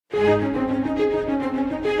In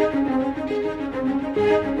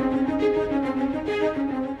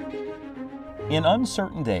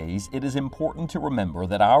uncertain days, it is important to remember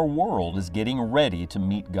that our world is getting ready to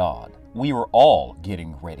meet God. We are all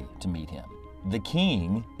getting ready to meet Him. The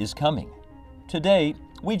King is coming. Today,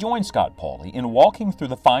 we join Scott Pauley in walking through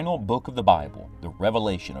the final book of the Bible, the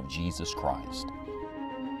revelation of Jesus Christ.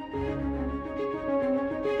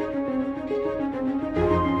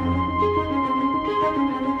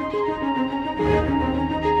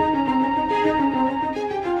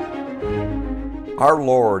 Our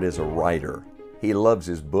Lord is a writer. He loves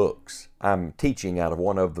His books. I'm teaching out of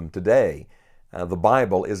one of them today. The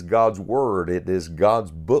Bible is God's Word. It is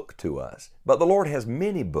God's book to us. But the Lord has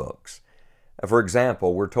many books. For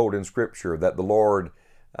example, we're told in Scripture that the Lord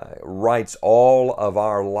writes all of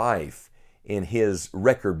our life in His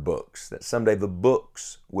record books, that someday the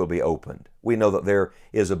books will be opened. We know that there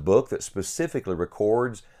is a book that specifically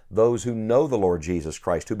records those who know the Lord Jesus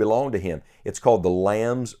Christ, who belong to Him. It's called the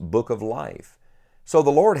Lamb's Book of Life. So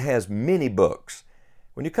the Lord has many books.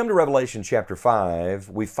 When you come to Revelation chapter 5,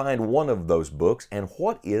 we find one of those books. And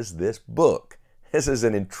what is this book? This is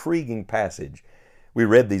an intriguing passage. We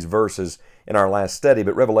read these verses in our last study,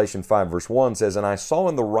 but Revelation 5 verse 1 says, "And I saw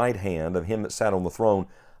in the right hand of Him that sat on the throne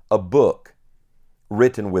a book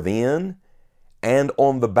written within and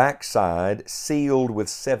on the backside sealed with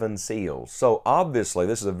 7 seals." So obviously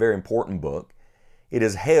this is a very important book. It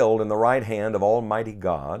is held in the right hand of Almighty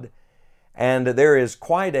God. And there is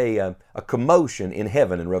quite a commotion in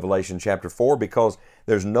heaven in Revelation chapter 4 because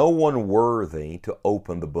there's no one worthy to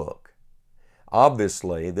open the book.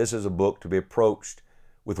 Obviously, this is a book to be approached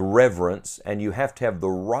with reverence, and you have to have the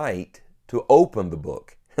right to open the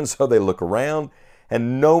book. And so they look around,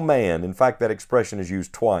 and no man, in fact, that expression is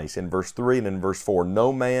used twice, in verse 3 and in verse 4,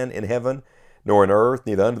 no man in heaven nor in earth,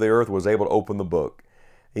 neither under the earth, was able to open the book.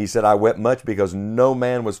 He said, "I wept much because no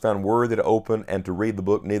man was found worthy to open and to read the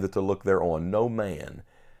book, neither to look thereon." No man.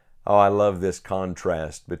 Oh, I love this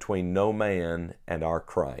contrast between no man and our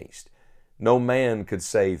Christ. No man could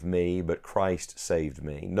save me, but Christ saved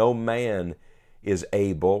me. No man is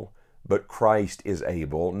able, but Christ is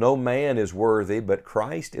able. No man is worthy, but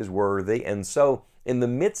Christ is worthy. And so, in the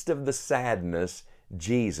midst of the sadness,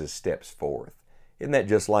 Jesus steps forth. Isn't that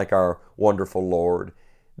just like our wonderful Lord?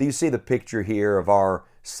 Do you see the picture here of our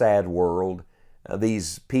sad world?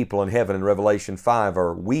 These people in heaven in Revelation 5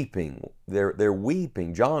 are weeping. They're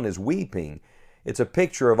weeping. John is weeping. It's a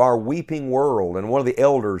picture of our weeping world. And one of the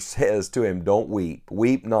elders says to him, "Don't weep,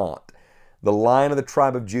 weep not. The Lion of the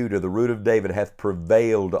tribe of Judah, the root of David, hath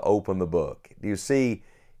prevailed to open the book." Do you see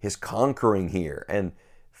His conquering here? And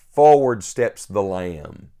forward steps the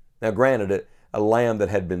Lamb. Now granted, a lamb that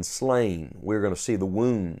had been slain, we're going to see the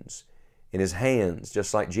wounds in His hands,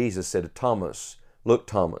 just like Jesus said to Thomas, "Look,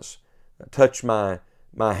 Thomas, touch my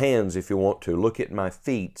hands if you want to. Look at my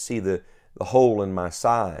feet. See the hole in my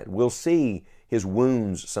side." We'll see His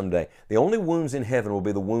wounds someday. The only wounds in heaven will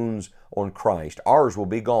be the wounds on Christ. Ours will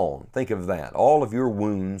be gone. Think of that. All of your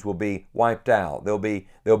wounds will be wiped out. They'll be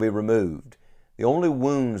removed. The only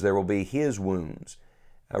wounds there will be His wounds.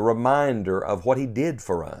 A reminder of what He did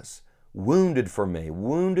for us. Wounded for me,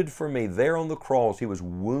 wounded for me. There on the cross, He was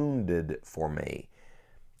wounded for me.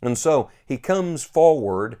 And so He comes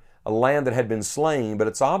forward, a lamb that had been slain, but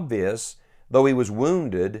it's obvious, though He was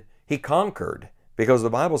wounded, He conquered, because the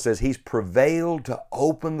Bible says He's prevailed to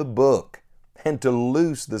open the book and to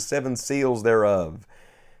loose the 7 seals thereof.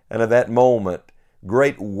 And at that moment,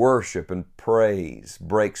 great worship and praise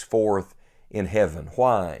breaks forth in heaven.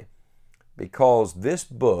 Why? Because this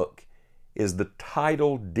book is the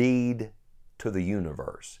title deed to the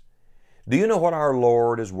universe. Do you know what our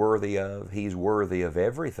Lord is worthy of? He's worthy of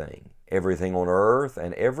everything. Everything on earth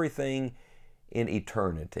and everything in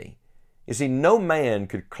eternity. You see, no man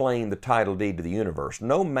could claim the title deed to the universe.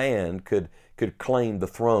 No man could claim the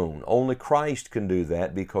throne. Only Christ can do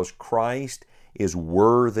that because Christ is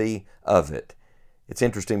worthy of it. It's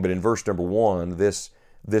interesting, but in verse number 1, this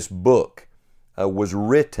book was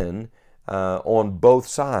written on both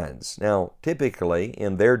sides. Now, typically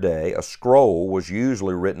in their day, a scroll was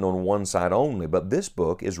usually written on one side only, but this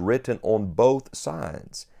book is written on both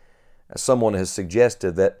sides. Someone has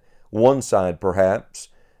suggested that one side perhaps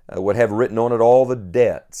would have written on it all the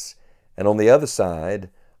debts, and on the other side,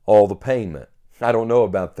 all the payment. I don't know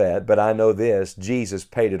about that, but I know this: Jesus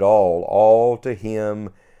paid it all to Him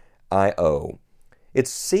I owe.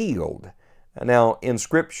 It's sealed. Now, in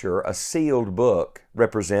Scripture, a sealed book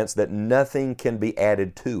represents that nothing can be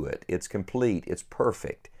added to it. It's complete. It's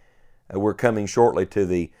perfect. We're coming shortly to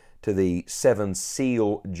the 7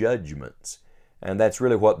 seal judgments, and that's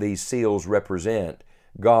really what these seals represent.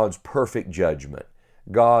 God's perfect judgment,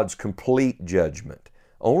 God's complete judgment.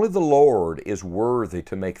 Only the Lord is worthy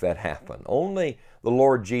to make that happen. Only the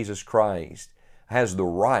Lord Jesus Christ has the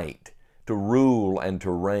right to rule and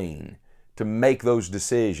to reign, to make those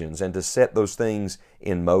decisions and to set those things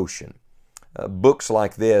in motion. Books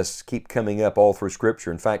like this keep coming up all through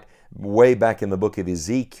Scripture. In fact, way back in the book of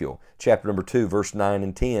Ezekiel, chapter number 2, verse 9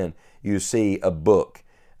 and 10, you see a book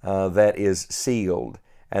that is sealed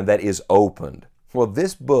and that is opened. Well,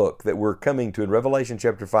 this book that we're coming to in Revelation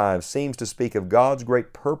chapter 5 seems to speak of God's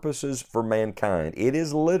great purposes for mankind. It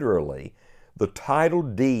is literally the title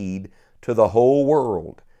deed to the whole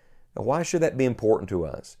world. Now, why should that be important to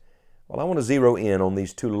us? Well, I want to zero in on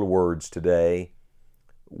these two little words today.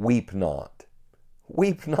 Weep not.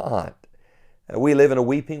 Weep not. We live in a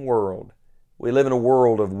weeping world. We live in a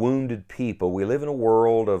world of wounded people. We live in a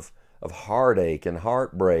world of heartache and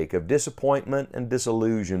heartbreak, of disappointment and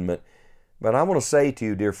disillusionment. But I want to say to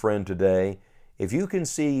you, dear friend, today, if you can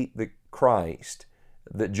see the Christ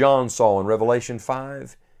that John saw in Revelation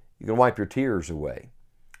 5, you can wipe your tears away.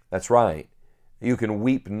 That's right. You can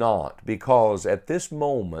weep not, because at this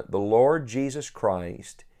moment the Lord Jesus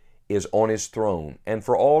Christ is on His throne. And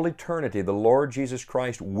for all eternity, the Lord Jesus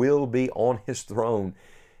Christ will be on His throne.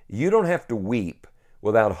 You don't have to weep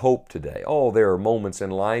without hope today. Oh, there are moments in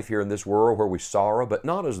life here in this world where we sorrow, but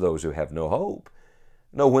not as those who have no hope.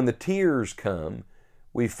 No, when the tears come,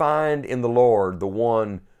 we find in the Lord the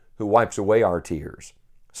one who wipes away our tears.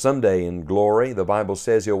 Someday in glory, the Bible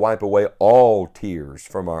says He'll wipe away all tears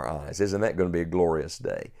from our eyes. Isn't that going to be a glorious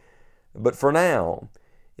day? But for now,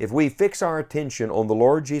 if we fix our attention on the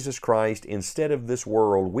Lord Jesus Christ instead of this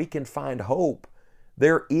world, we can find hope.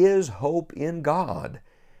 There is hope in God.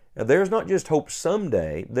 Now, there's not just hope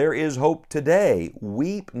someday, there is hope today.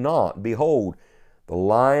 Weep not. Behold, the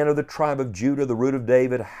Lion of the tribe of Judah, the root of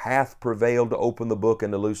David, hath prevailed to open the book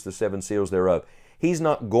and to loose the seven seals thereof. He's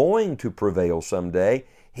not going to prevail someday.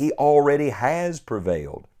 He already has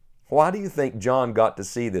prevailed. Why do you think John got to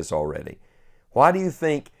see this already? Why do you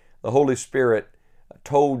think the Holy Spirit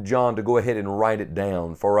told John to go ahead and write it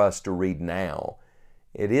down for us to read now?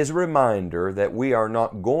 It is a reminder that we are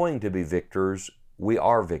not going to be victors, we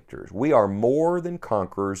are victors. We are more than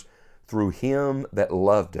conquerors through Him that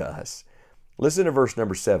loved us. Listen to verse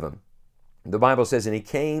number 7. The Bible says, And He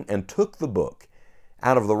came and took the book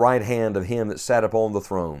out of the right hand of Him that sat upon the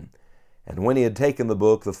throne. And when He had taken the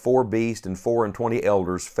book, the 4 beasts and 24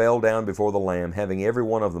 elders fell down before the Lamb, having every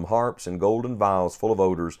one of them harps and golden vials full of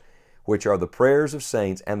odors, which are the prayers of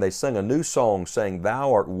saints. And they sung a new song, saying,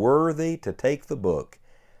 Thou art worthy to take the book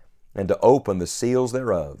and to open the seals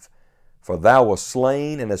thereof. For Thou wast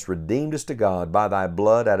slain and hast redeemed us to God by Thy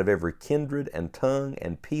blood out of every kindred and tongue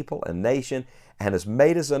and people and nation, and hast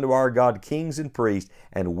made us unto our God kings and priests,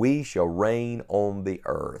 and we shall reign on the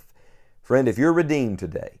earth. Friend, if you're redeemed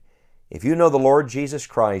today, if you know the Lord Jesus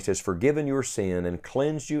Christ has forgiven your sin and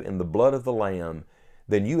cleansed you in the blood of the Lamb,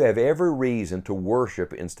 then you have every reason to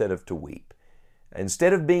worship instead of to weep.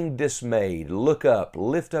 Instead of being dismayed, look up,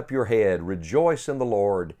 lift up your head, rejoice in the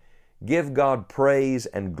Lord. Give God praise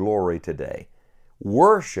and glory today.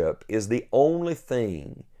 Worship is the only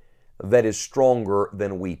thing that is stronger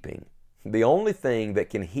than weeping. The only thing that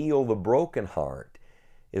can heal the broken heart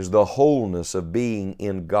is the wholeness of being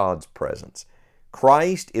in God's presence.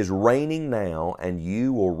 Christ is reigning now, and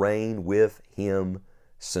you will reign with Him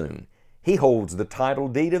soon. He holds the title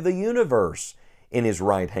deed of the universe in His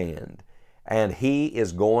right hand, and He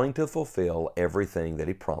is going to fulfill everything that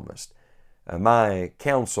He promised. My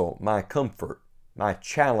counsel, my comfort, my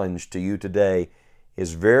challenge to you today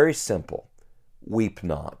is very simple. Weep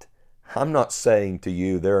not. I'm not saying to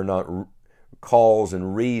you there are not cause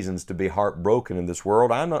and reasons to be heartbroken in this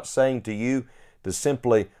world. I'm not saying to you to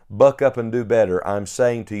simply buck up and do better. I'm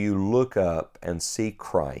saying to you, look up and see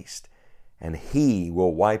Christ, and He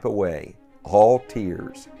will wipe away all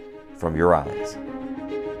tears from your eyes.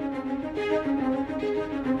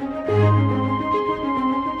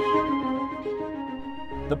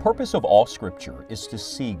 The purpose of all Scripture is to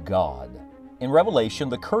see God. In Revelation,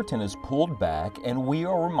 the curtain is pulled back, and we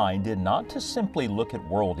are reminded not to simply look at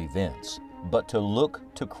world events, but to look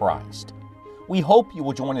to Christ. We hope you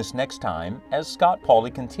will join us next time as Scott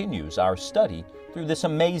Pauley continues our study through this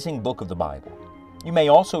amazing book of the Bible. You may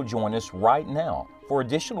also join us right now for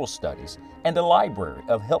additional studies and a library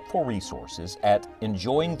of helpful resources at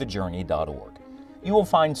enjoyingthejourney.org. You will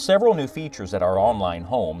find several new features at our online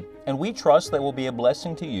home, and we trust they will be a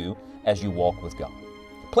blessing to you as you walk with God.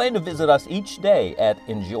 Plan to visit us each day at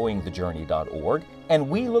enjoyingthejourney.org, and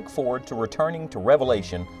we look forward to returning to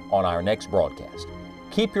Revelation on our next broadcast.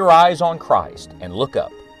 Keep your eyes on Christ and look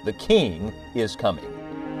up. The King is coming.